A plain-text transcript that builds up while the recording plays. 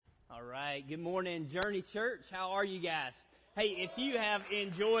All right. Good morning, Journey Church. How are you guys? Hey, if you have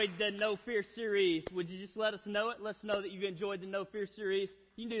enjoyed the No Fear series, would you just let us know it? Let us know that you've enjoyed the No Fear series.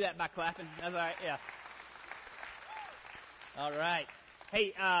 You can do that by clapping. That's all right. Yeah. All right.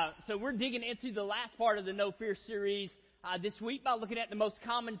 Hey, so we're digging into the last part of the No Fear series this week by looking at the most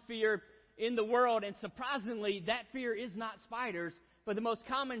common fear in the world. And surprisingly, that fear is not spiders, but the most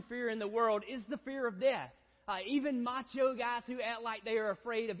common fear in the world is the fear of death. Even macho guys who act like they are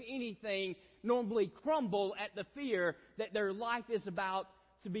afraid of anything normally crumble at the fear that their life is about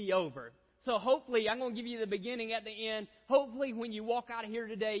to be over. So hopefully, I'm going to give you the beginning at the end. Hopefully, when you walk out of here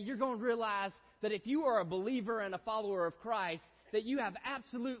today, you're going to realize that if you are a believer and a follower of Christ, that you have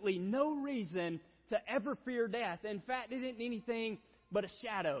absolutely no reason to ever fear death. In fact, it isn't anything but a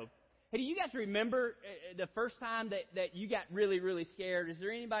shadow. Hey, do you guys remember the first time that you got really, really scared? Is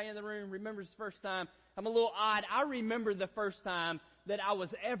there anybody in the room remembers the first time? I'm a little odd. I remember the first time that I was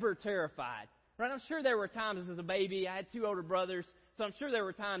ever terrified. Right? I'm sure there were times as a baby. I had two older brothers, so I'm sure there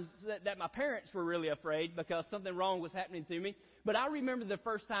were times that my parents were really afraid because something wrong was happening to me. But I remember the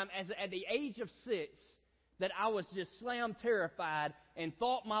first time at the age of 6 that I was just slam terrified and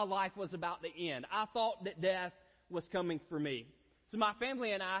thought my life was about to end. I thought that death was coming for me. So my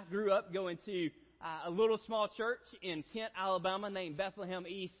family and I grew up going to a little small church in Kent, Alabama named Bethlehem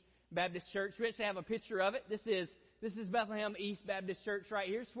East Baptist Church. We actually have a picture of it. This is Bethlehem East Baptist Church right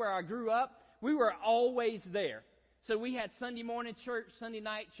here. It's where I grew up. We were always there. So we had Sunday morning church, Sunday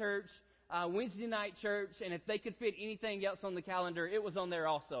night church, Wednesday night church, and if they could fit anything else on the calendar, it was on there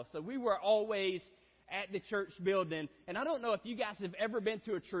also. So we were always at the church building. And I don't know if you guys have ever been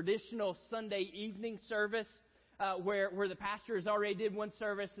to a traditional Sunday evening service where the pastor has already did one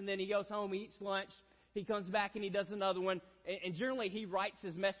service and then he goes home, he eats lunch, he comes back and he does another one. And generally he writes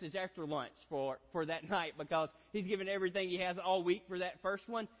his message after lunch for that night because he's given everything he has all week for that first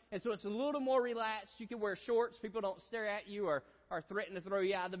one. And so it's a little more relaxed. You can wear shorts. People don't stare at you or threaten to throw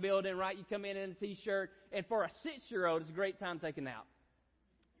you out of the building, right? You come in a T-shirt. And for a 6-year-old, it's a great time taking out.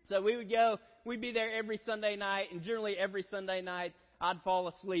 So we would go, we'd be there every Sunday night, and generally every Sunday night I'd fall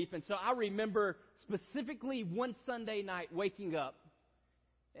asleep. And so I remember specifically one Sunday night waking up,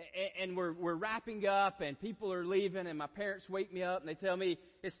 and we're wrapping up, and people are leaving, and my parents wake me up, and they tell me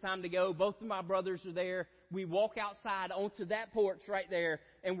it's time to go. Both of my brothers are there. We walk outside onto that porch right there,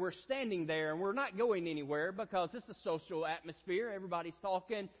 and we're standing there, and we're not going anywhere because it's a social atmosphere. Everybody's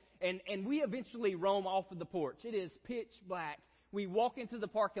talking, and we eventually roam off of the porch. It is pitch black. We walk into the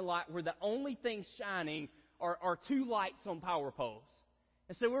parking lot where the only thing shining are two lights on power poles.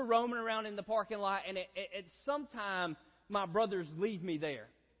 And so we're roaming around in the parking lot, and at some time, my brothers leave me there.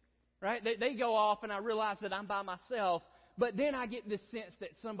 Right? They go off, and I realize that I'm by myself, but then I get this sense that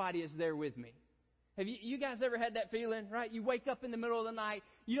somebody is there with me. Have you guys ever had that feeling? Right? You wake up in the middle of the night,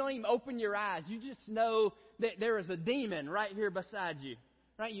 you don't even open your eyes. You just know that there is a demon right here beside you.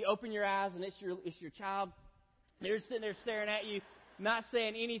 Right? You open your eyes, and it's your child. They're sitting there staring at you, not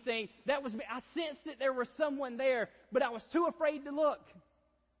saying anything. That was me. I sensed that there was someone there, but I was too afraid to look.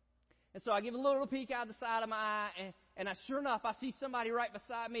 And so I give a little peek out the side of my eye, and sure enough, I see somebody right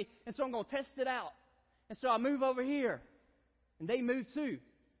beside me, and so I'm going to test it out. And so I move over here, and they move too,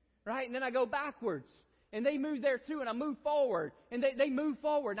 right? And then I go backwards, and they move there too, and I move forward, and they move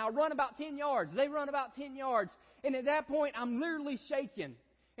forward. And I run about 10 yards. They run about 10 yards. And at that point, I'm literally shaking,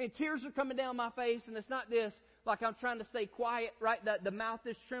 and tears are coming down my face, and it's not this, like I'm trying to stay quiet, right? The mouth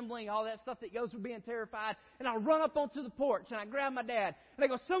is trembling, all that stuff that goes with being terrified. And I run up onto the porch, and I grab my dad, and I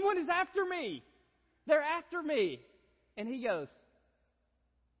go, "Someone is after me. They're after me." And he goes,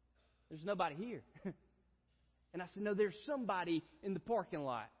 "There's nobody here." And I said, "No, there's somebody in the parking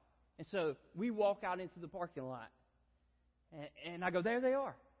lot." And so we walk out into the parking lot, and I go, "There they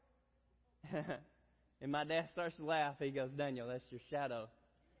are." And my dad starts to laugh. He goes, "Daniel, that's your shadow."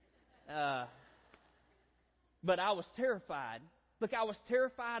 But I was terrified. Look, I was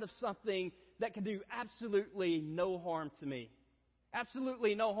terrified of something that could do absolutely no harm to me.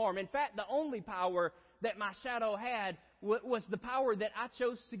 Absolutely no harm. In fact, the only power that my shadow had was the power that I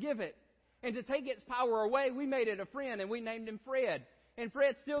chose to give it. And to take its power away, we made it a friend, and we named him Fred. And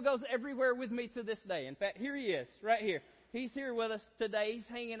Fred still goes everywhere with me to this day. In fact, here he is, right here. He's here with us today. He's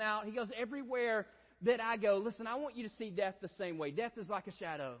hanging out. He goes everywhere that I go. Listen, I want you to see death the same way. Death is like a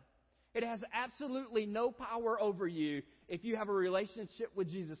shadow. It has absolutely no power over you if you have a relationship with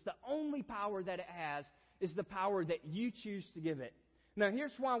Jesus. The only power that it has is the power that you choose to give it. Now,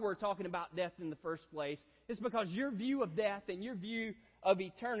 here's why we're talking about death in the first place. It's because your view of death and your view of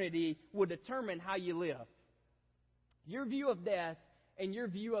eternity will determine how you live. Your view of death and your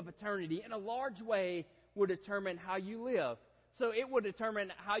view of eternity, in a large way, will determine how you live. So it will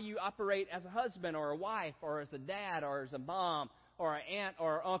determine how you operate as a husband or a wife or as a dad or as a mom or an aunt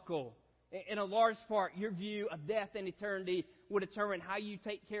or an uncle. In a large part, your view of death and eternity will determine how you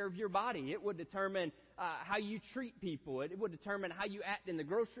take care of your body. It would determine how you treat people. It would determine how you act in the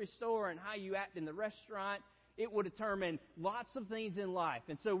grocery store and how you act in the restaurant. It will determine lots of things in life.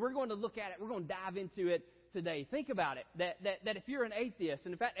 And so we're going to look at it. We're going to dive into it today. Think about it, that if you're an atheist,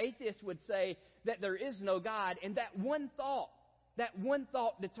 and in fact, atheists would say that there is no God, and that one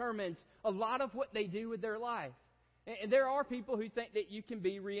thought determines a lot of what they do with their life. And there are people who think that you can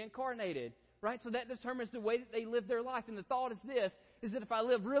be reincarnated, right? So that determines the way that they live their life. And the thought is this, is that if I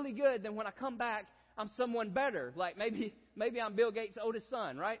live really good, then when I come back, I'm someone better. Like maybe I'm Bill Gates' oldest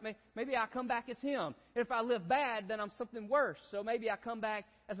son, right? Maybe I come back as him. And if I live bad, then I'm something worse. So maybe I come back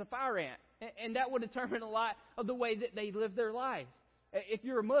as a fire ant. And that will determine a lot of the way that they live their life. If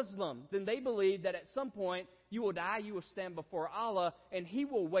you're a Muslim, then they believe that at some point you will die, you will stand before Allah, and He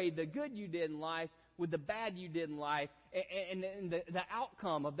will weigh the good you did in life with the bad you did in life, and the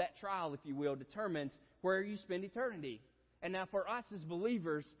outcome of that trial, if you will, determines where you spend eternity. And now for us as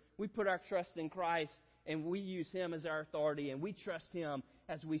believers, we put our trust in Christ, and we use Him as our authority, and we trust Him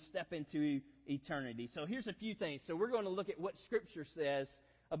as we step into eternity. So here's a few things. So we're going to look at what Scripture says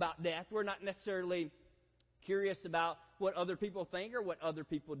about death. We're not necessarily curious about what other people think or what other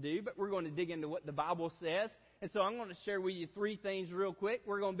people do, but we're going to dig into what the Bible says. And so I'm going to share with you 3 things real quick.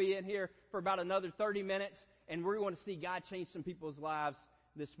 We're going to be in here for about another 30 minutes, and we're going to see God change some people's lives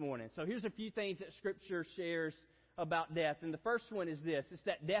this morning. So here's a few things that Scripture shares about death. And the first one is this. It's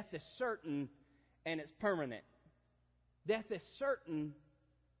that death is certain and it's permanent. Death is certain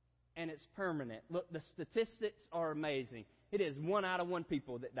and it's permanent. Look, the statistics are amazing. It is 1 out of 1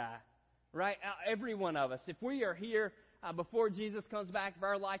 people that die. Right? Every one of us. If we are here before Jesus comes back, if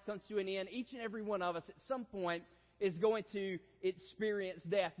our life comes to an end, each and every one of us at some point is going to experience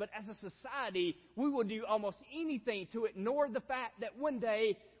death. But as a society, we will do almost anything to ignore the fact that one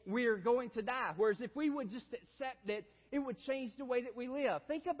day we're going to die. Whereas if we would just accept it, it would change the way that we live.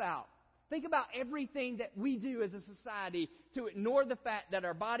 Think about everything that we do as a society to ignore the fact that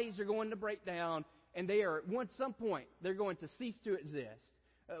our bodies are going to break down and they are, at some point, they're going to cease to exist.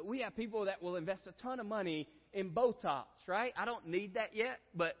 We have people that will invest a ton of money in Botox, right? I don't need that yet,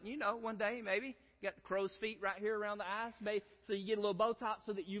 but, one day maybe. Got the crow's feet right here around the eyes, maybe, so you get a little Botox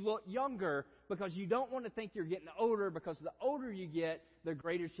so that you look younger, because you don't want to think you're getting older, because the older you get, the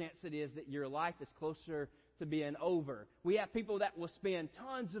greater chance it is that your life is closer to being over. We have people that will spend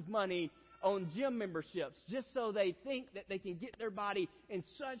tons of money on gym memberships just so they think that they can get their body in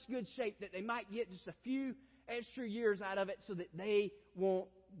such good shape that they might get just a few extra years out of it so that they won't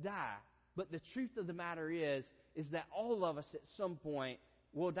die. But the truth of the matter is that all of us at some point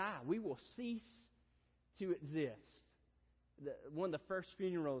will die. We will cease to exist. One of the first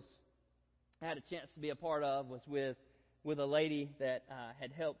funerals I had a chance to be a part of was with a lady that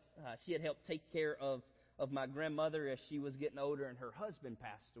had helped take care of my grandmother as she was getting older, and her husband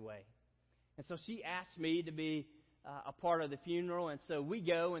passed away. And so she asked me to be a part of the funeral, and so we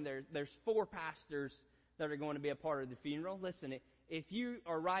go, and there's 4 pastors that are going to be a part of the funeral. Listen, if you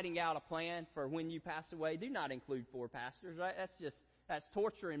are writing out a plan for when you pass away, do not include 4 pastors, right? That's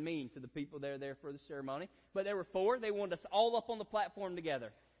torture and mean to the people that are there for the ceremony. But there were 4. They wanted us all up on the platform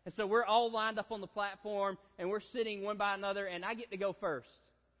together. And so we're all lined up on the platform, and we're sitting one by another, and I get to go first.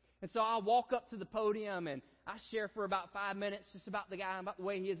 And so I'll walk up to the podium, and I share for about 5 minutes just about the guy, about the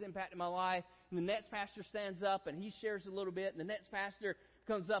way he has impacted my life. And the next pastor stands up, and he shares a little bit. And the next pastor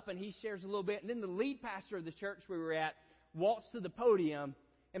comes up, and he shares a little bit. And then the lead pastor of the church we were at walks to the podium.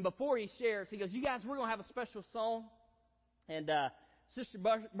 And before he shares, he goes, "You guys, we're going to have a special song. And Sister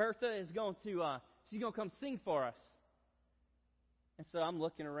Bertha is going to she's going to come sing for us." And so I'm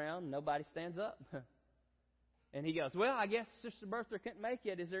looking around. Nobody stands up. And he goes, "Well, I guess Sister Bertha couldn't make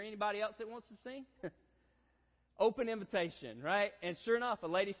it. Is there anybody else that wants to sing?" Open invitation, right? And sure enough, a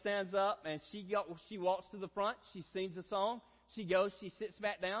lady stands up, and she walks to the front. She sings a song. She goes, she sits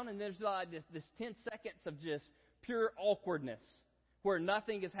back down, and there's like this 10 seconds of just pure awkwardness where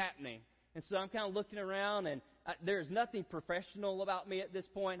nothing is happening. And so I'm kind of looking around, and there's nothing professional about me at this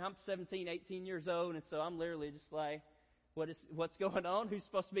point. I'm 17, 18 years old, and so I'm literally just like, what's going on? Who's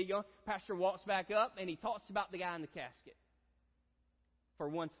supposed to be going? Pastor walks back up, and he talks about the guy in the casket for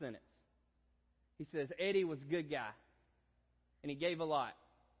 1 sentence. He says, "Eddie was a good guy, and he gave a lot,"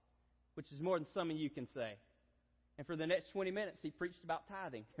 which is more than some of you can say. And for the next 20 minutes, he preached about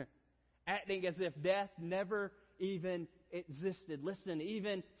tithing, acting as if death never even existed. Listen,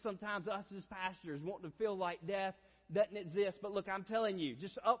 even sometimes us as pastors want to feel like death doesn't exist. But look, I'm telling you,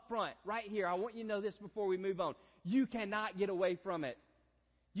 just up front, right here, I want you to know this before we move on. You cannot get away from it.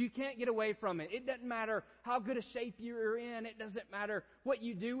 You can't get away from it. It doesn't matter how good a shape you're in. It doesn't matter what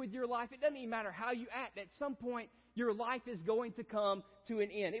you do with your life. It doesn't even matter how you act. At some point, your life is going to come to an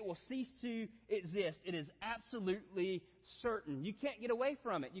end. It will cease to exist. It is absolutely certain. You can't get away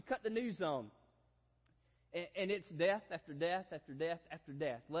from it. You cut the news on, and it's death after death after death after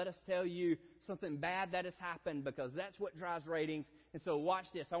death. Let us tell you something bad that has happened, because that's what drives ratings. And so watch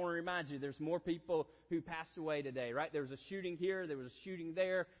this. I want to remind you, there's more people who passed away today, right? There was a shooting here. There was a shooting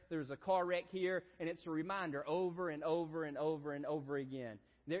there. There was a car wreck here. And it's a reminder over and over and over and over again.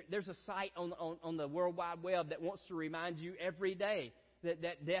 There's a site on the World Wide Web that wants to remind you every day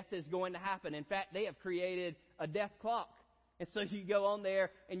that death is going to happen. In fact, they have created a death clock. And so you go on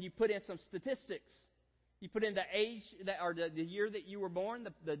there and you put in some statistics. You put in the age or the year that you were born,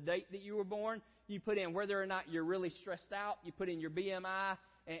 the date that you were born. You put in whether or not you're really stressed out. You put in your BMI,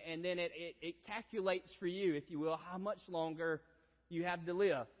 and then it calculates for you, if you will, how much longer you have to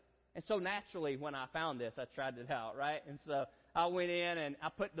live. And so naturally, when I found this, I tried it out, right? And so I went in and I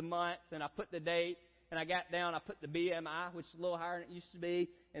put the month and I put the date, and I got down, I put the BMI, which is a little higher than it used to be,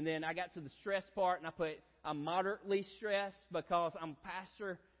 and then I got to the stress part, and I put I'm moderately stressed because I'm a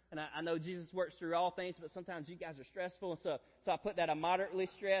pastor. And I know Jesus works through all things, but sometimes you guys are stressful. And so I put that I'm moderately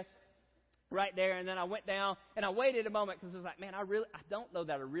stressed right there. And then I went down and I waited a moment, because I was like, man, I don't know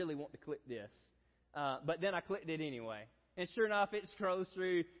that I really want to click this. But then I clicked it anyway. And sure enough, it scrolls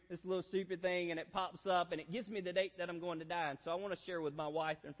through this little stupid thing, and it pops up, and it gives me the date that I'm going to die. And so I want to share with my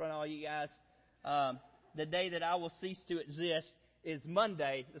wife in front of all you guys, the day that I will cease to exist is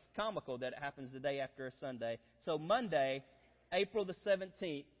Monday. It's comical that it happens the day after a Sunday. So Monday, April the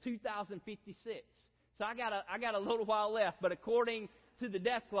 17th, 2056. So I got a little while left, but according to the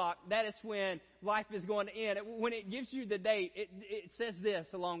death clock, that is when life is going to end. When it gives you the date, it says this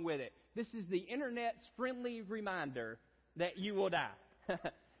along with it. This is the internet's friendly reminder that you will die.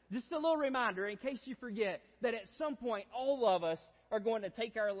 Just a little reminder in case you forget that at some point all of us are going to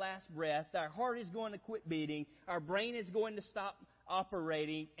take our last breath. Our heart is going to quit beating. Our brain is going to stop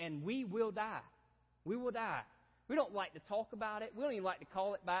operating, and we will die. We will die. We don't like to talk about it. We don't even like to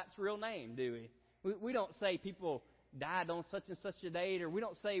call it by its real name, do we? We don't say people died on such and such a date, or we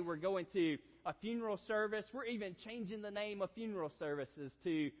don't say we're going to a funeral service. We're even changing the name of funeral services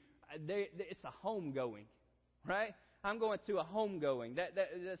to, it's a homegoing, right? I'm going to a homegoing.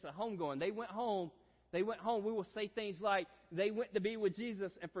 That's a homegoing. They went home. We will say things like, they went to be with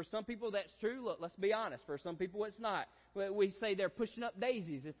Jesus. And for some people that's true. Look, let's be honest. For some people it's not. We say they're pushing up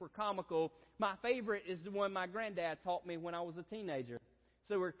daisies if we're comical. My favorite is the one my granddad taught me when I was a teenager.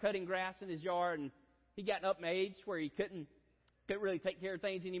 So we're cutting grass in his yard, and he got up in age where he couldn't really take care of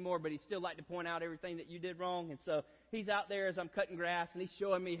things anymore, but he still liked to point out everything that you did wrong. And so he's out there as I'm cutting grass, and he's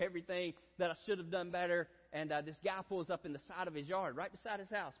showing me everything that I should have done better. And this guy pulls up in the side of his yard, right beside his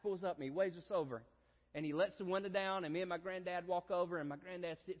house, pulls up and he waves us over. And he lets the window down, and me and my granddad walk over, and my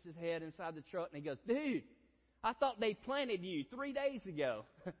granddad sticks his head inside the truck, and he goes, dude, I thought they planted you 3 days ago.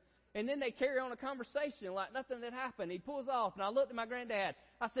 And then they carry on a conversation like nothing had happened. He pulls off, and I looked at my granddad.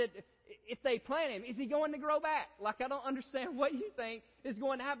 I said, if they plant him, is he going to grow back? Like, I don't understand what you think is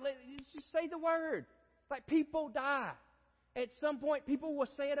going to happen. Just say the word. Like, people die. At some point, people will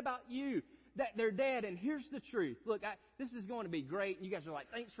say it about you, that they're dead. And here's the truth. Look, this is going to be great. And you guys are like,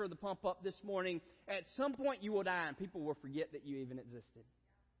 thanks for the pump up this morning. At some point, you will die, and people will forget that you even existed.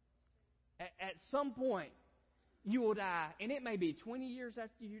 At some point, you will die, and it may be 20 years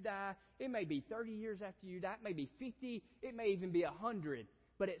after you die. It may be 30 years after you die. It may be 50. It may even be 100.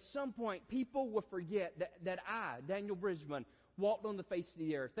 But at some point, people will forget that I, Daniel Bridgman, walked on the face of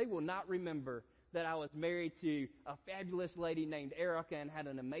the earth. They will not remember that I was married to a fabulous lady named Erica and had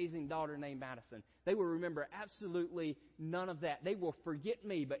an amazing daughter named Madison. They will remember absolutely none of that. They will forget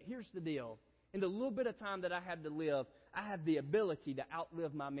me. But here's the deal. In the little bit of time that I have to live, I have the ability to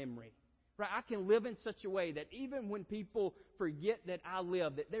outlive my memory. Right? I can live in such a way that even when people forget that I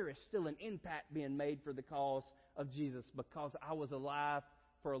live, that there is still an impact being made for the cause of Jesus, because I was alive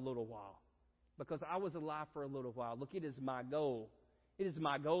for a little while. Because I was alive for a little while. Look, it is my goal. It is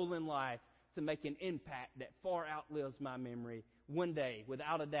my goal in life to make an impact that far outlives my memory. One day,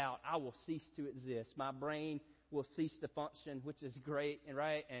 without a doubt, I will cease to exist. My brain will cease to function, which is great, and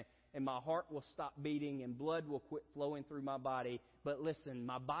right? And my heart will stop beating, and blood will quit flowing through my body. But listen,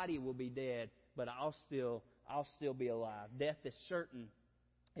 my body will be dead, but I'll still be alive. Death is certain.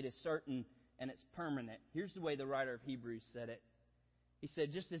 It is certain, and it's permanent. Here's the way the writer of Hebrews said it. He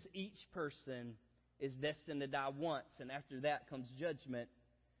said, just as each person is destined to die once, and after that comes judgment,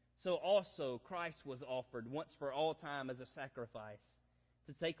 so also Christ was offered once for all time as a sacrifice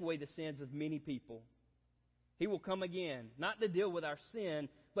to take away the sins of many people. He will come again, not to deal with our sin,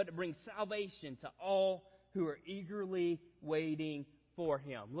 but to bring salvation to all who are eagerly waiting for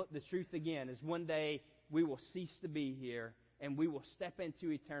Him. Look, the truth again is one day we will cease to be here and we will step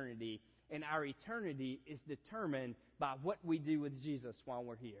into eternity. And our eternity is determined by what we do with Jesus while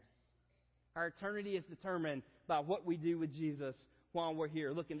we're here. Our eternity is determined by what we do with Jesus while we're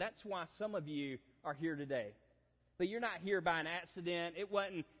here. Look, and that's why some of you are here today. But you're not here by an accident. It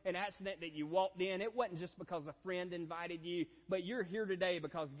wasn't an accident that you walked in. It wasn't just because a friend invited you. But you're here today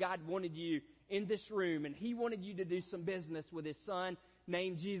because God wanted you in this room, and He wanted you to do some business with His Son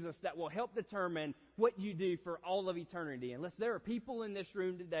named Jesus that will help determine what you do for all of eternity. Unless there are people in this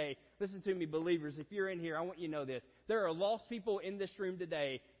room today, listen to me, believers, if you're in here, I want you to know this. There are lost people in this room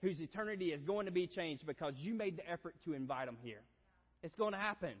today whose eternity is going to be changed because you made the effort to invite them here. It's going to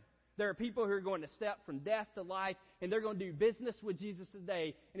happen. There are people who are going to step from death to life, and they're going to do business with Jesus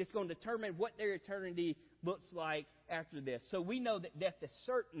today, and it's going to determine what their eternity looks like after this. So we know that death is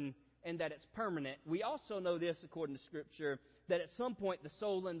certain and that it's permanent. We also know this, according to Scripture, that at some point the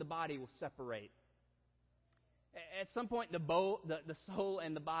soul and the body will separate. At some point the soul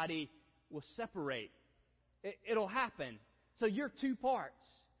and the body will separate. It'll happen. So you're two parts.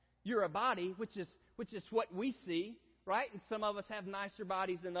 You're a body, which is what we see, right? And some of us have nicer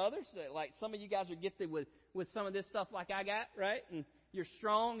bodies than others. Like some of you guys are gifted with some of this stuff like I got, right? And you're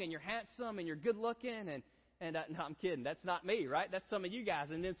strong and you're handsome and you're good looking and no, I'm kidding. That's not me, right? That's some of you guys.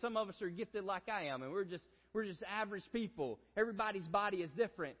 And then some of us are gifted like I am, and we're just average people. Everybody's body is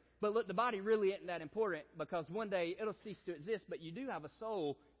different. But look, the body really isn't that important because one day it'll cease to exist. But you do have a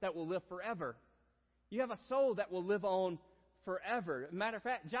soul that will live forever. You have a soul that will live on forever. Matter of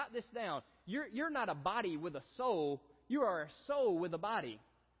fact, jot this down. You're not a body with a soul. You are a soul with a body.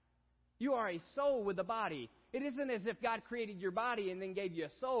 You are a soul with a body. It isn't as if God created your body and then gave you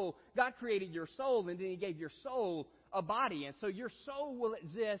a soul. God created your soul and then He gave your soul a body. And so your soul will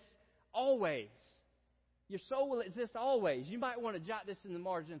exist always. Your soul will exist always. You might want to jot this in the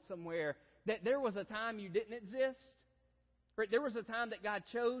margin somewhere, that there was a time you didn't exist. Right? There was a time that God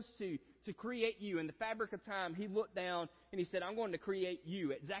chose to create you. In the fabric of time, He looked down and He said, I'm going to create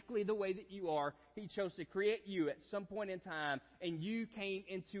you exactly the way that you are. He chose to create you at some point in time, and you came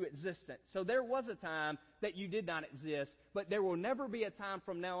into existence. So there was a time that you did not exist, but there will never be a time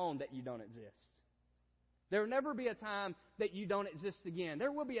from now on that you don't exist. There will never be a time that you don't exist again.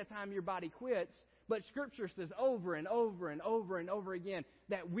 There will be a time your body quits, but Scripture says over and over and over and over again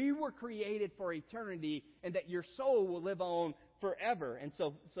that we were created for eternity and that your soul will live on forever. And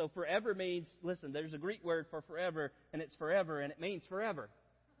so forever means, listen, there's a Greek word for forever, and it's forever, and it means forever.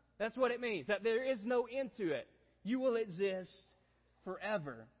 That's what it means, that there is no end to it. You will exist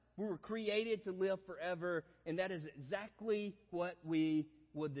forever. We were created to live forever, and that is exactly what we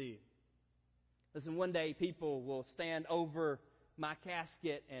will do. Listen, one day people will stand over my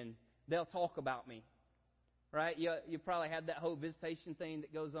casket and they'll talk about me, right? You probably have that whole visitation thing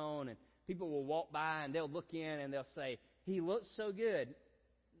that goes on, and people will walk by and they'll look in and they'll say, he looks so good.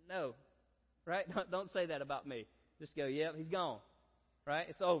 No, right? Don't say that about me. Just go, yep, he's gone, right?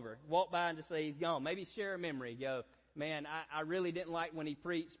 It's over. Walk by and just say he's gone. Maybe share a memory. Go, man, I really didn't like when he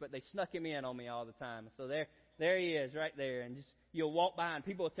preached, but they snuck him in on me all the time. So there he is right there. And just you'll walk by and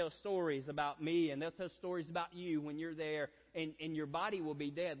people will tell stories about me, and they'll tell stories about you when you're there, and your body will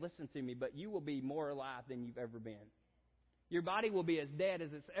be dead. Listen to me, but you will be more alive than you've ever been. Your body will be as dead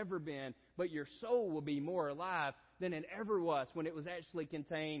as it's ever been, but your soul will be more alive than it ever was when it was actually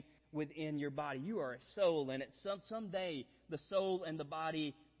contained within your body. You are a soul, and someday the soul and the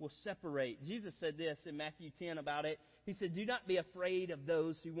body will separate. Jesus said this in Matthew 10 about it. He said, do not be afraid of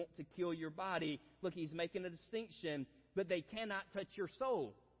those who want to kill your body. Look, He's making a distinction, but they cannot touch your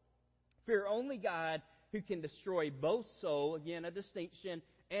soul. Fear only God, who can destroy both soul, again a distinction,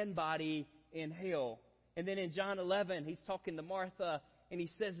 and body in hell. And then in John 11, He's talking to Martha, and He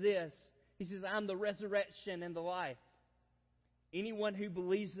says this. He says, I'm the resurrection and the life. Anyone who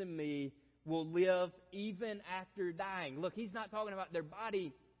believes in me will live even after dying. Look, He's not talking about their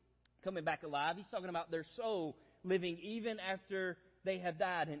body coming back alive. He's talking about their soul living even after they have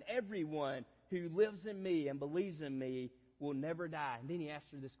died. And everyone who lives in me and believes in me will never die. And then He asked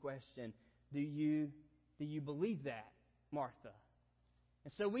her this question, do you believe that, Martha?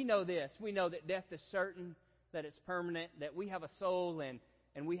 And so we know this. We know that death is certain, that it's permanent, that we have a soul and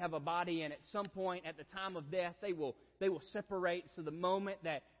we have a body, and at some point at the time of death they will separate. So the moment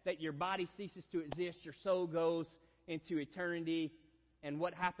that your body ceases to exist, your soul goes into eternity. And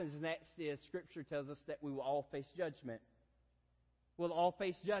what happens next is Scripture tells us that we will all face judgment. We'll all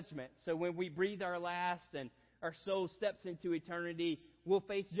face judgment. So when we breathe our last and our soul steps into eternity, we'll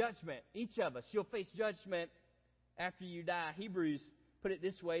face judgment. Each of us. You'll face judgment after you die. Hebrews put it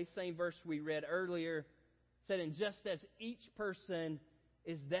this way, same verse we read earlier, said, and just as each person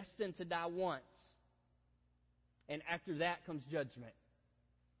is destined to die once, and after that comes judgment.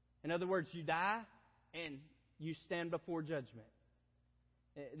 In other words, you die and you stand before judgment.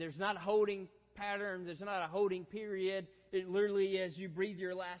 There's not a holding pattern. There's not a holding period. It literally is you breathe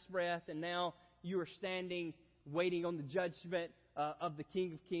your last breath and now you are standing waiting on the judgment of the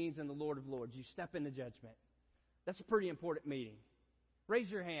King of Kings and the Lord of Lords. You step into judgment. That's a pretty important meeting. Raise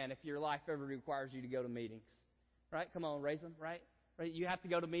your hand if your life ever requires you to go to meetings. Right? Come on, raise them, right? You have to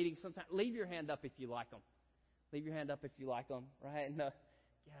go to meetings sometimes. Leave your hand up if you like them. Leave your hand up if you like them, right? And,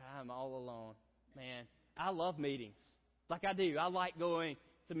 I'm all alone. Man, I love meetings. Like I do. I like going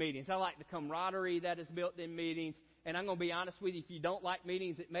to meetings. I like the camaraderie that is built in meetings. And I'm going to be honest with you, if you don't like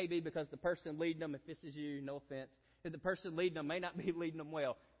meetings, it may be because the person leading them, if this is you, no offense, if the person leading them may not be leading them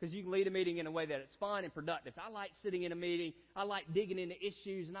well. Because you can lead a meeting in a way that it's fun and productive. I like sitting in a meeting. I like digging into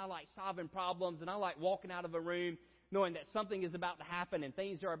issues, and I like solving problems, and I like walking out of a room knowing that something is about to happen and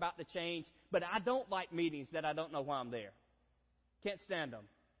things are about to change. But I don't like meetings that I don't know why I'm there. Can't stand them.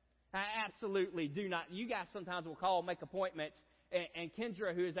 I absolutely do not. You guys sometimes will call, make appointments, and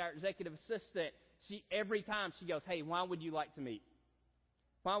Kendra, who is our executive assistant, every time she goes, hey, why would you like to meet?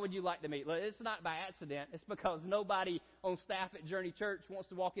 Why would you like to meet? Well, it's not by accident. It's because nobody on staff at Journey Church wants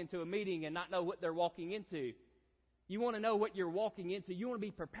to walk into a meeting and not know what they're walking into. You want to know what you're walking into. You want to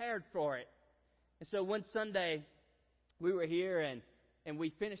be prepared for it. And so one Sunday, we were here and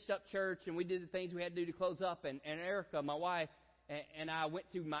we finished up church and we did the things we had to do to close up. And Erica, my wife, and I went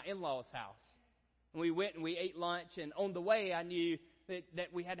to my in-laws' house. And we went and we ate lunch. And on the way, I knew that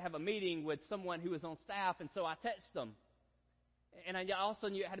we had to have a meeting with someone who was on staff. And so I texted them. And I also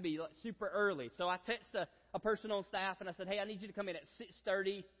knew it had to be super early. So I texted a person on staff and I said, hey, I need you to come in at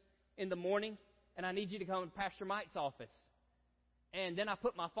 6:30 in the morning. And I need you to come to Pastor Mike's office. And then I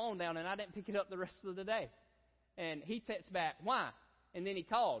put my phone down and I didn't pick it up the rest of the day. And he texted back, why? And then he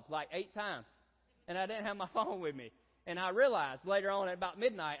called like 8 times. And I didn't have my phone with me. And I realized later on at about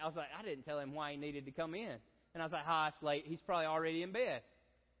midnight, I was like, I didn't tell him why he needed to come in. And I was like, it's late. He's probably already in bed.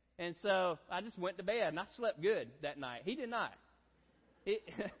 And so I just went to bed and I slept good that night. He did not. He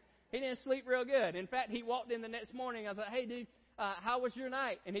didn't sleep real good. In fact, he walked in the next morning. I was like, hey, dude, how was your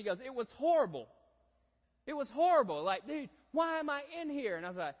night? And he goes, it was horrible. It was horrible. Like, dude, why am I in here? And I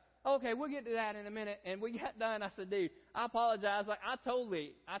was like, okay, we'll get to that in a minute. And we got done. I said, dude, I apologize. Like, I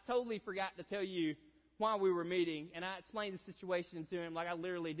totally forgot to tell you why we were meeting. And I explained the situation to him. Like, I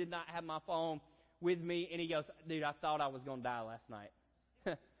literally did not have my phone with me. And he goes, dude, I thought I was going to die last night.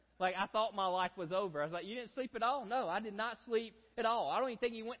 Like, I thought my life was over. I was like, you didn't sleep at all? No, I did not sleep at all. I don't even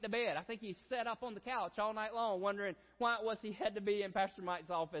think he went to bed. I think he sat up on the couch all night long wondering why it was he had to be in Pastor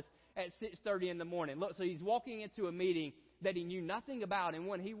Mike's office at 6:30 in the morning. Look, so he's walking into a meeting that he knew nothing about and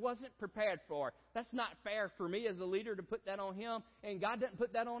one he wasn't prepared for. That's not fair for me as a leader to put that on him, and God doesn't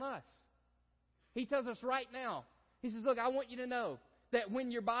put that on us. He tells us right now, he says, look, I want you to know that when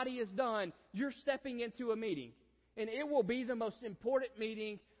your body is done, you're stepping into a meeting, and it will be the most important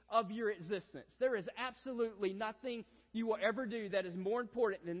meeting of your existence. There is absolutely nothing you will ever do that is more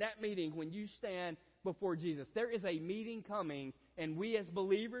important than that meeting when you stand before Jesus. There is a meeting coming, and we as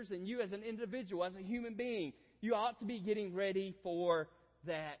believers and you as an individual, as a human being, you ought to be getting ready for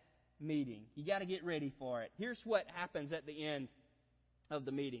that meeting. You got to get ready for it. Here's what happens at the end of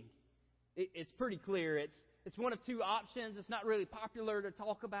the meeting. It's pretty clear. It's one of two options. It's not really popular to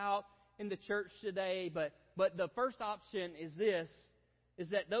talk about in the church today, but the first option is this, is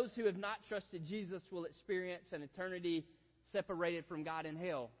that those who have not trusted Jesus will experience an eternity separated from God in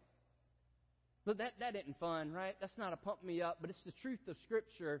hell. Look, that isn't fun, right? That's not a pump me up, but it's the truth of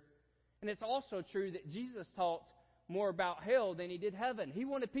Scripture. And it's also true that Jesus talked more about hell than he did heaven. He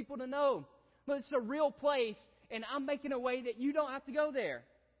wanted people to know, look, it's a real place, and I'm making a way that you don't have to go there.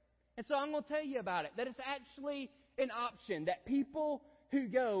 And so I'm going to tell you about it, that it's actually an option, that people who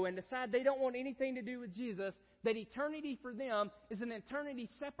go and decide they don't want anything to do with Jesus, that eternity for them is an eternity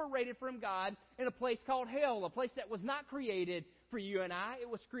separated from God in a place called hell, a place that was not created for you and I. It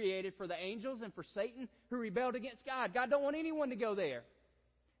was created for the angels and for Satan who rebelled against God. God don't want anyone to go there.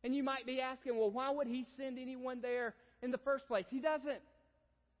 And you might be asking, well, why would he send anyone there in the first place? He doesn't.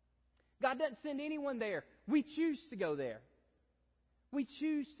 God doesn't send anyone there. We choose to go there. We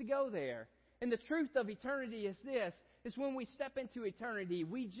choose to go there. And the truth of eternity is this, is when we step into eternity,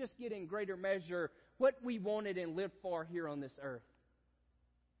 we just get in greater measure what we wanted and lived for here on this earth.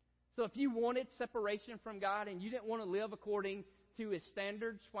 So if you wanted separation from God and you didn't want to live according to His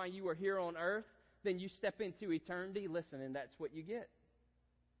standards while you were here on earth, then you step into eternity, listen, and that's what you get.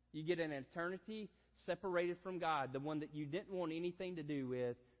 You get an eternity separated from God, the one that you didn't want anything to do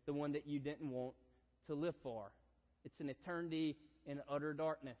with, the one that you didn't want to live for. It's an eternity in utter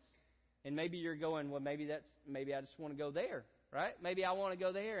darkness. And maybe you're going, well, maybe I just want to go there, right? Maybe I want to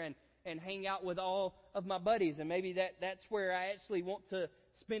go there and hang out with all of my buddies, and maybe that's where I actually want to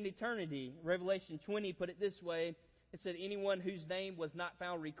spend eternity. Revelation 20 put it this way. It said, anyone whose name was not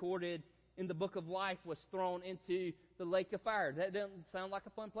found recorded in the book of life was thrown into the lake of fire. That doesn't sound like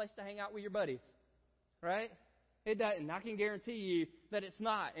a fun place to hang out with your buddies, right? It doesn't. I can guarantee you that it's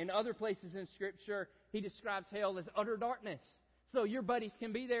not. In other places in Scripture, he describes hell as utter darkness. So your buddies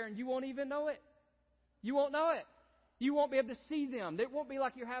can be there and you won't even know it. You won't know it. You won't be able to see them. It won't be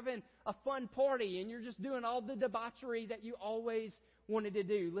like you're having a fun party and you're just doing all the debauchery that you always wanted to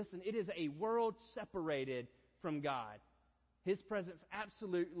do. Listen, it is a world separated from God. His presence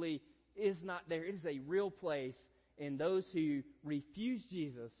absolutely is not there. It is a real place, and those who refuse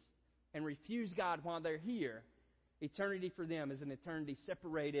Jesus and refuse God while they're here, eternity for them is an eternity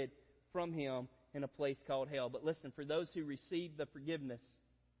separated from Him in a place called hell. But listen, for those who receive the forgiveness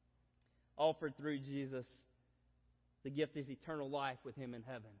offered through Jesus, the gift is eternal life with Him in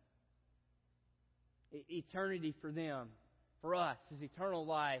heaven. Eternity for them, for us, is eternal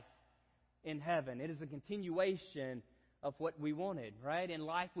life in heaven. It is a continuation of what we wanted, right? In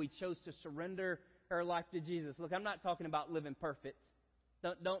life, we chose to surrender our life to Jesus. Look, I'm not talking about living perfect.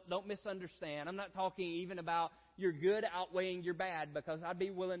 Don't misunderstand. I'm not talking even about your good outweighing your bad, because I'd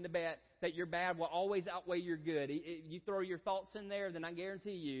be willing to bet that your bad will always outweigh your good. If you throw your thoughts in there, then I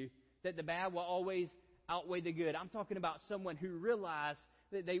guarantee you that the bad will always outweigh the good. I'm talking about someone who realized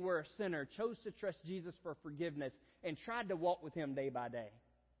that they were a sinner, chose to trust Jesus for forgiveness, and tried to walk with Him day by day.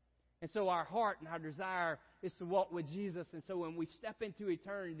 And so our heart and our desire is to walk with Jesus. And so when we step into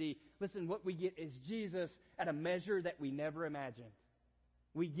eternity, listen, what we get is Jesus at a measure that we never imagined.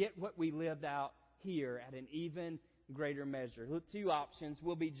 We get what we lived out here at an even greater measure. Look, two options.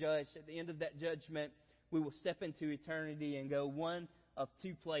 We'll be judged. At the end of that judgment, we will step into eternity and go one of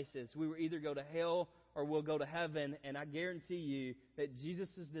two places. We will either go to hell or we'll go to heaven. And I guarantee you that Jesus'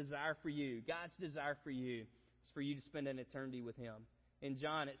 desire for you, God's desire for you, is for you to spend an eternity with Him. In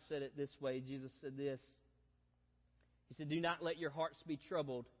John, it said it this way. Jesus said this. He said, do not let your hearts be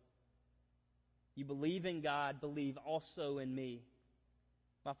troubled. You believe in God, believe also in me.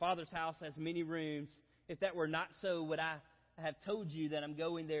 My Father's house has many rooms. If that were not so, would I have told you that I'm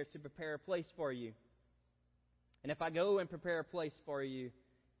going there to prepare a place for you? And if I go and prepare a place for you,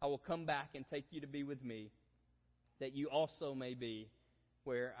 I will come back and take you to be with me, that you also may be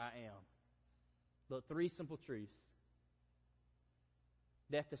where I am. Look, three simple truths.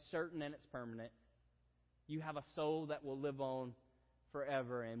 Death is certain and it's permanent. You have a soul that will live on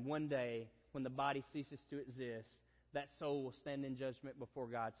forever. And one day, when the body ceases to exist, that soul will stand in judgment before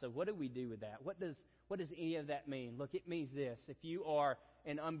God. So what do we do with that? What does any of that mean? Look, it means this. If you are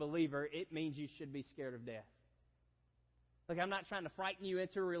an unbeliever, it means you should be scared of death. Look, I'm not trying to frighten you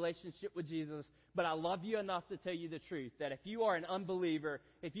into a relationship with Jesus, but I love you enough to tell you the truth, that if you are an unbeliever,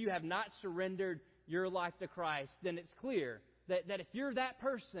 if you have not surrendered your life to Christ, then it's clear that if you're that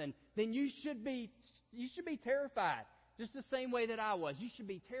person, then you should be terrified, just the same way that I was. You should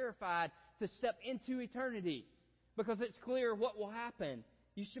be terrified to step into eternity, because it's clear what will happen.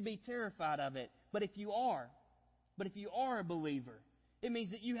 You should be terrified of it. But if you are a believer, it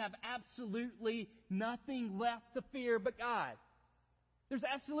means that you have absolutely nothing left to fear but God. There's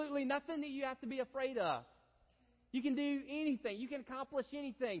absolutely nothing that you have to be afraid of. You can do anything. You can accomplish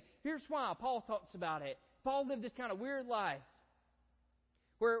anything. Here's why. Paul talks about it. Paul lived this kind of weird life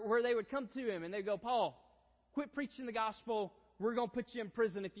where they would come to him and they'd go, Paul, quit preaching the gospel. We're going to put you in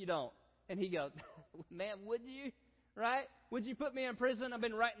prison if you don't. And he goes, man, would you? Right? Would you put me in prison? I've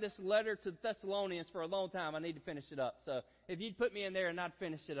been writing this letter to the Thessalonians for a long time. I need to finish it up. So if you'd put me in there and I'd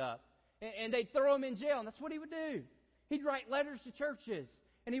finish it up. And they'd throw him in jail, and that's what he would do. He'd write letters to churches,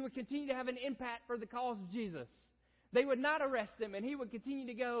 and he would continue to have an impact for the cause of Jesus. They would not arrest him, and he would continue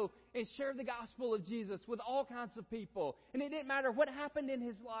to go and share the gospel of Jesus with all kinds of people. And it didn't matter what happened in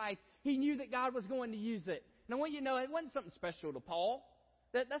his life. He knew that God was going to use it. And I want you to know, it wasn't something special to Paul.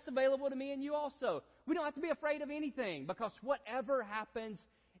 That's available to me and you also. We don't have to be afraid of anything, because whatever happens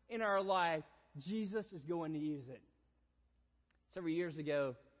in our life, Jesus is going to use it. Several years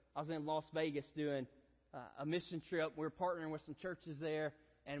ago, I was in Las Vegas doing a mission trip. We were partnering with some churches there,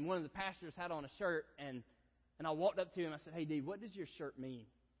 and one of the pastors had on a shirt, and I walked up to him. I said, hey, dude, what does your shirt mean?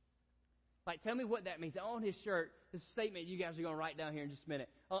 Like, tell me what that means. On his shirt, this statement you guys are going to write down here in just a minute.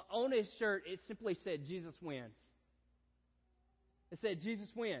 On his shirt, it simply said, Jesus wins. It said, Jesus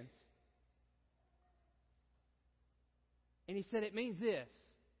wins. And he said, it means this.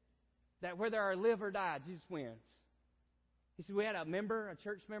 that whether I live or die, Jesus wins. He said we had a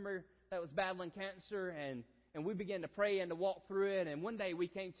church member that was battling cancer, and we began to pray and to walk through it. And one day we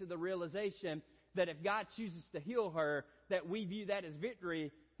came to the realization that if God chooses to heal her, that we view that as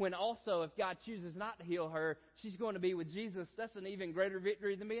victory, when also if God chooses not to heal her, she's going to be with Jesus. That's an even greater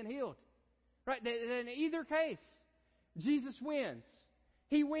victory than being healed. Right? In either case, Jesus wins.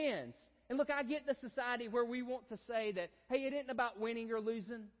 He wins. And look, I get the society where we want to say that, hey, it isn't about winning or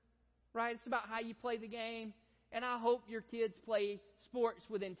losing. Right? It's about how you play the game. And I hope your kids play sports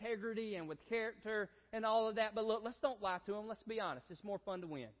with integrity and with character and all of that. But look, let's don't lie to them. Let's be honest. It's more fun to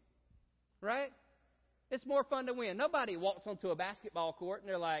win. Right? It's more fun to win. Nobody walks onto a basketball court and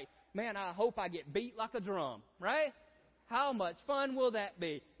they're like, man, I hope I get beat like a drum. Right? How much fun will that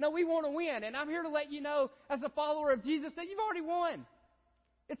be? No, we want to win. And I'm here to let you know, as a follower of Jesus, that you've already won.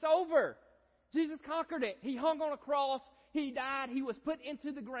 It's over. Jesus conquered it. He hung on a cross. He died. He was put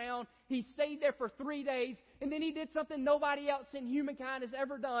into the ground. He stayed there for 3 days. And then He did something nobody else in humankind has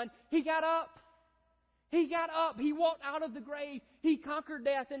ever done. He got up. He got up. He walked out of the grave. He conquered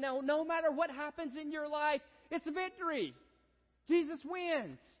death. And now, no matter what happens in your life, it's a victory. Jesus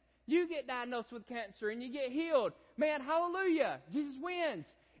wins. You get diagnosed with cancer and you get healed. Man, hallelujah. Jesus wins.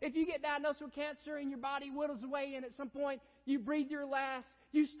 If you get diagnosed with cancer and your body whittles away and at some point you breathe your last,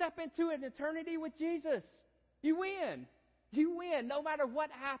 you step into an eternity with Jesus. You win. You win. No matter what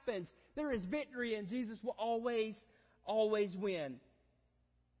happens, there is victory, and Jesus will always, always win.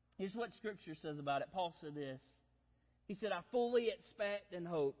 Here's what Scripture says about it. Paul said this. He said, I fully expect and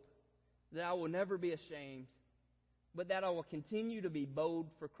hope that I will never be ashamed, but that I will continue to be bold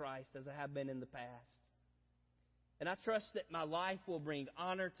for Christ as I have been in the past. And I trust that my life will bring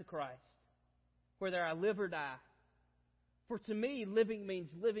honor to Christ, whether I live or die. For to me, living means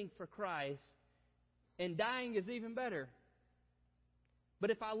living for Christ, and dying is even better.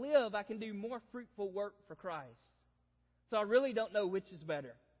 But if I live, I can do more fruitful work for Christ. So I really don't know which is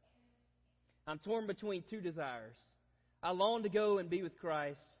better. I'm torn between two desires. I long to go and be with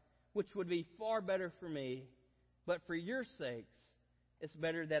Christ, which would be far better for me. But for your sakes, it's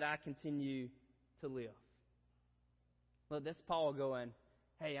better that I continue to live. Look, that's Paul going,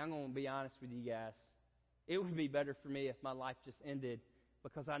 hey, I'm going to be honest with you guys. It would be better for me if my life just ended,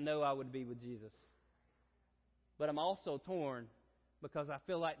 because I know I would be with Jesus. But I'm also torn because I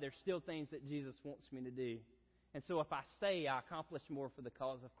feel like there's still things that Jesus wants me to do. And so if I stay, I accomplish more for the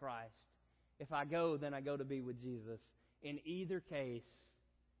cause of Christ. If I go, then I go to be with Jesus. In either case,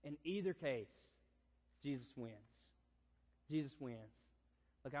 Jesus wins. Jesus wins.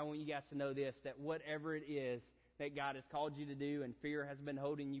 Look, I want you guys to know this, that whatever it is that God has called you to do and fear has been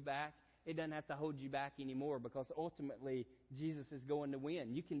holding you back, it doesn't have to hold you back anymore, because ultimately Jesus is going to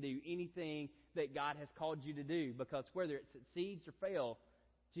win. You can do anything that God has called you to do, because whether it succeeds or fails,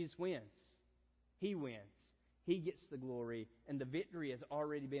 Jesus wins. He wins. He gets the glory, and the victory has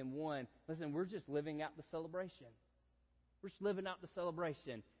already been won. Listen, we're just living out the celebration. We're just living out the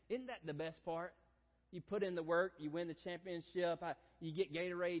celebration. Isn't that the best part? You put in the work, you win the championship, you get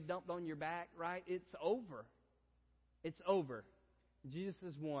Gatorade dumped on your back, right? It's over. It's over. Jesus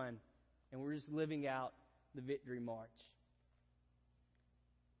has won, and we're just living out the victory march.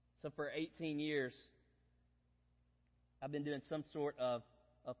 So for 18 years, I've been doing some sort of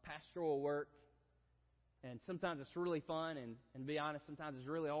pastoral work. And sometimes it's really fun, and to be honest, sometimes it's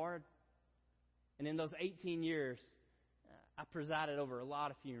really hard. And in those 18 years, I presided over a lot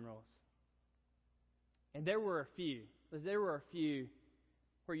of funerals. And there were a few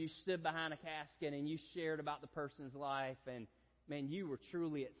where you stood behind a casket and you shared about the person's life, and man, you were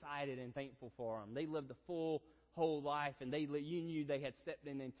truly excited and thankful for them. They lived a full, whole life, and you knew they had stepped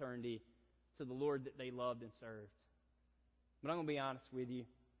into eternity to the Lord that they loved and served. But I'm going to be honest with you.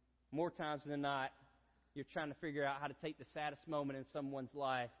 More times than not, you're trying to figure out how to take the saddest moment in someone's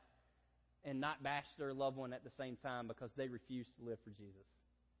life and not bash their loved one at the same time because they refuse to live for Jesus.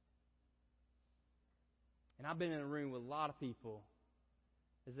 And I've been in a room with a lot of people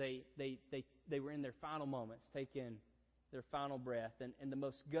as they were in their final moments, taking their final breath. And the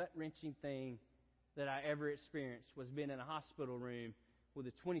most gut-wrenching thing that I ever experienced was being in a hospital room with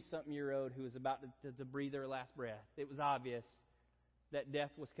a 20-something-year-old who was about to breathe their last breath. It was obvious that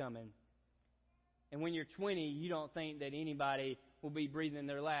death was coming. And when you're 20, you don't think that anybody will be breathing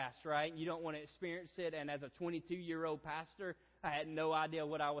their last, right? You don't want to experience it. And as a 22-year-old pastor, I had no idea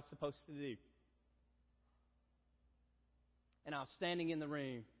what I was supposed to do. And I was standing in the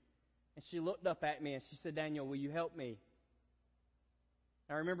room, and she looked up at me and she said, Daniel, will you help me?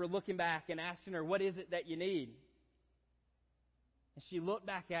 I remember looking back and asking her, what is it that you need? And she looked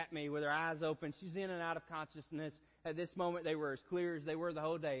back at me with her eyes open. She's in and out of consciousness. at this moment, they were as clear as they were the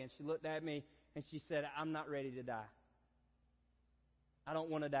whole day. And she looked at me and she said, I'm not ready to die. I don't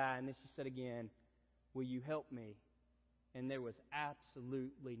want to die. And then she said again, will you help me? And there was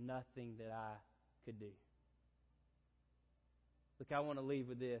absolutely nothing that I could do. Look, I want to leave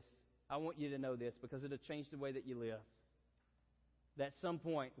with this. I want you to know this because it'll change the way that you live. That at some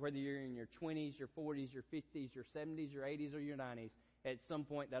point, whether you're in your 20s, your 40s, your 50s, your 70s, your 80s, or your 90s, at some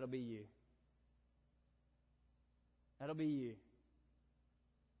point that'll be you. That'll be you.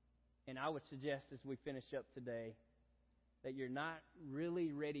 And I would suggest as we finish up today that you're not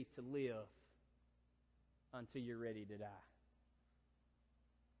really ready to live until you're ready to die.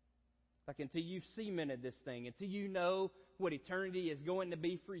 Like until you've cemented this thing, until you know what eternity is going to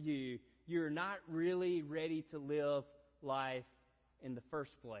be for you, you're not really ready to live life in the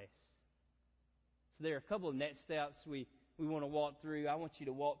first place. So there are a couple of next steps we want to walk through. I want you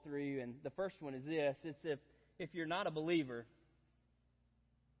to walk through, and the first one is this. It's if you're not a believer,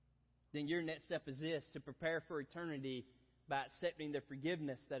 then your next step is this, to prepare for eternity by accepting the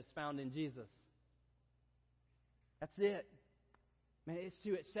forgiveness that is found in Jesus. That's it. Man, it's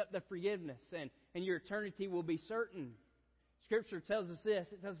to accept the forgiveness, and your eternity will be certain. Scripture tells us this.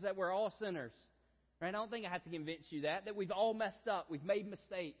 It tells us that we're all sinners. Right? I don't think I have to convince you that we've all messed up. We've made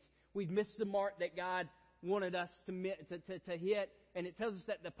mistakes. We've missed the mark that God wanted us to hit. And it tells us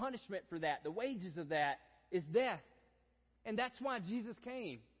that the punishment for that, the wages of that, is death. And that's why Jesus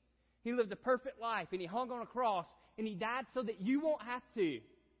came. He lived a perfect life, and He hung on a cross, and He died so that you won't have to.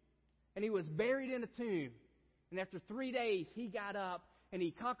 And He was buried in a tomb. And after 3 days, He got up, and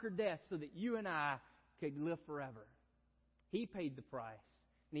He conquered death so that you and I could live forever. He paid the price,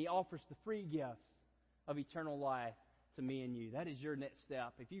 and He offers the free gifts of eternal life to me and you. That is your next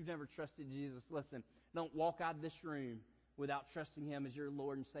step. If you've never trusted Jesus, listen, don't walk out of this room without trusting Him as your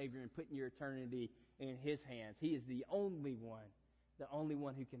Lord and Savior and putting your eternity in His hands. He is the only one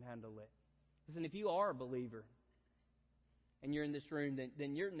who can handle it. Listen, if you are a believer and you're in this room,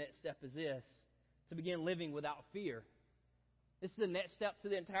 then your next step is this, to begin living without fear. This is the next step to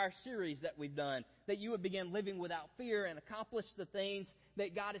the entire series that we've done, that you would begin living without fear and accomplish the things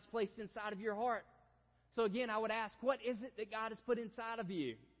that God has placed inside of your heart. So again, I would ask, what is it that God has put inside of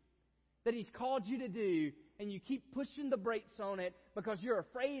you that He's called you to do, and you keep pushing the brakes on it because you're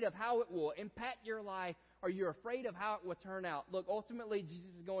afraid of how it will impact your life, or you're afraid of how it will turn out? Look, ultimately,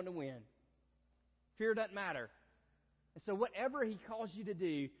 Jesus is going to win. Fear doesn't matter. And so whatever He calls you to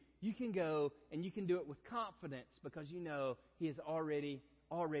do, you can go and you can do it with confidence because you know He has already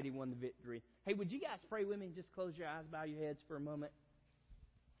won the victory. Hey, would you guys pray with me? Just close your eyes, bow your heads for a moment.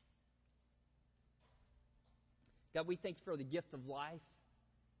 God, we thank You for the gift of life.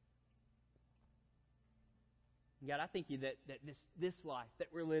 God, I thank You that this life that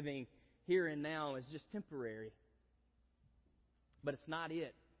we're living here and now is just temporary. But it's not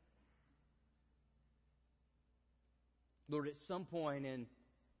it. Lord, at some point, and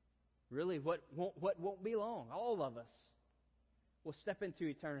really what won't be long, all of us will step into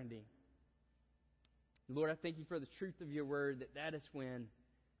eternity. Lord, I thank You for the truth of Your word, that is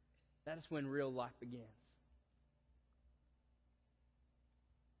when real life begins.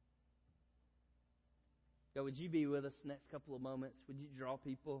 God, would You be with us the next couple of moments? Would You draw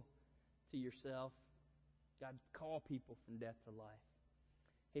people to Yourself? God, call people from death to life.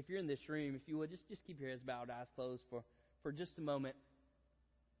 Hey, if you're in this room, if you would, just keep your heads bowed, eyes closed for just a moment.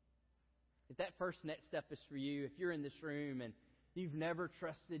 If that first next step is for you, if you're in this room and you've never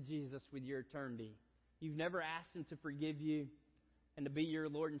trusted Jesus with your eternity, you've never asked Him to forgive you and to be your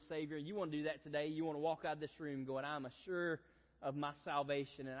Lord and Savior, you want to do that today. You want to walk out of this room going, I'm assured of my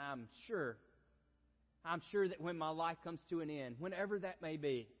salvation, and I'm sure that when my life comes to an end, whenever that may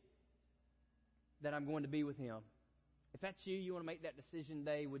be, that I'm going to be with Him. If that's you want to make that decision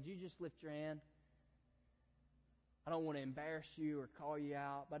today, would you just lift your hand? I don't want to embarrass you or call you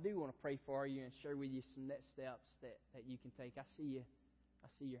out, but I do want to pray for you and share with you some next steps that you can take. I see you. I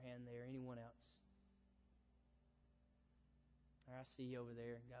see your hand there. Anyone else? All right, I see you over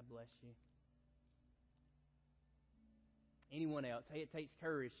there. God bless you. Anyone else? Hey, it takes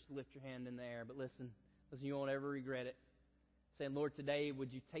courage to lift your hand in the air, but listen, you won't ever regret it. Saying, Lord, today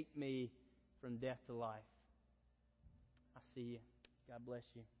would You take me from death to life? I see you. God bless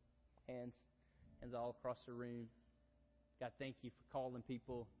you. Hands all across the room. God, thank You for calling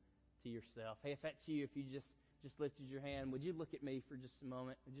people to Yourself. Hey, if that's you, if you just lifted your hand, would you look at me for just a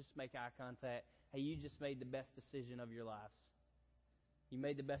moment and just make eye contact? Hey, you just made the best decision of your lives. You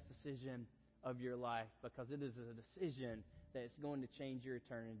made the best decision of your life because it is a decision that is going to change your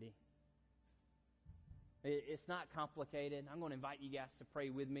eternity. It's not complicated. I'm going to invite you guys to pray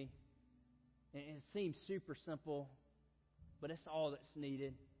with me. And it seems super simple, but it's all that's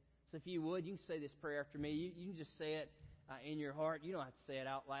needed. So if you would, you can say this prayer after me. You can just say it in your heart. You don't have to say it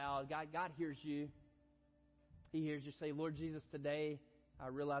out loud. God hears you. He hears you. Say, Lord Jesus, today I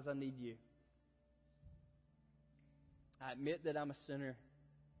realize I need you. I admit that I'm a sinner.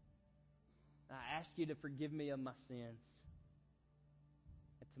 I ask you to forgive me of my sins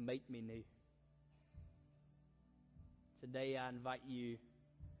and to make me new. Today I invite you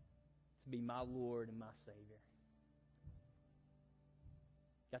to be my Lord and my Savior.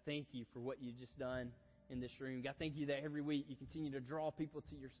 God, thank you for what you've just done in this room. God, thank you that every week you continue to draw people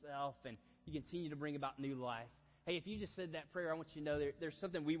to yourself and you continue to bring about new life. Hey, if you just said that prayer, I want you to know there's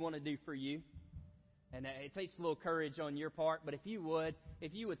something we want to do for you. And it takes a little courage on your part, but if you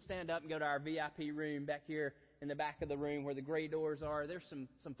would stand up and go to our VIP room back here in the back of the room where the gray doors are. There's some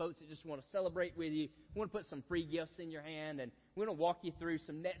folks that just want to celebrate with you. We want to put some free gifts in your hand, and we want to walk you through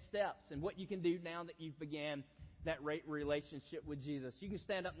some next steps and what you can do now that you've began that relationship with Jesus. You can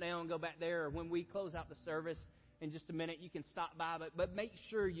stand up now and go back there, or when we close out the service in just a minute, you can stop by, but make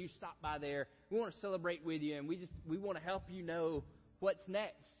sure you stop by there. We want to celebrate with you, and we want to help you know what's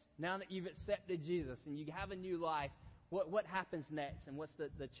next. Now that you've accepted Jesus and you have a new life, what happens next and what's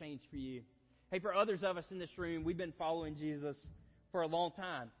the change for you? Hey, for others of us in this room, we've been following Jesus for a long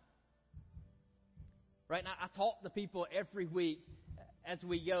time. Right now, I talk to people every week as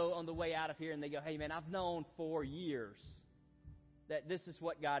we go on the way out of here, and they go, hey, man, I've known for years that this is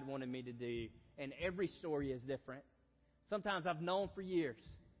what God wanted me to do, and every story is different. Sometimes I've known for years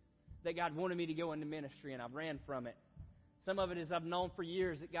that God wanted me to go into ministry, and I've ran from it. Some of it is I've known for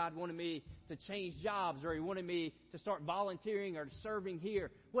years that God wanted me to change jobs, or He wanted me to start volunteering or serving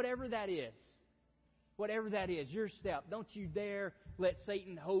here. Whatever that is, your step. Don't you dare let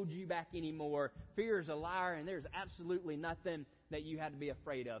Satan hold you back anymore. Fear is a liar, and there's absolutely nothing that you have to be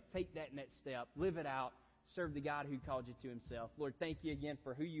afraid of. Take that next step. Live it out. Serve the God who called you to Himself. Lord, thank you again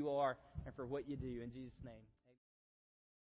for who you are and for what you do. In Jesus' name.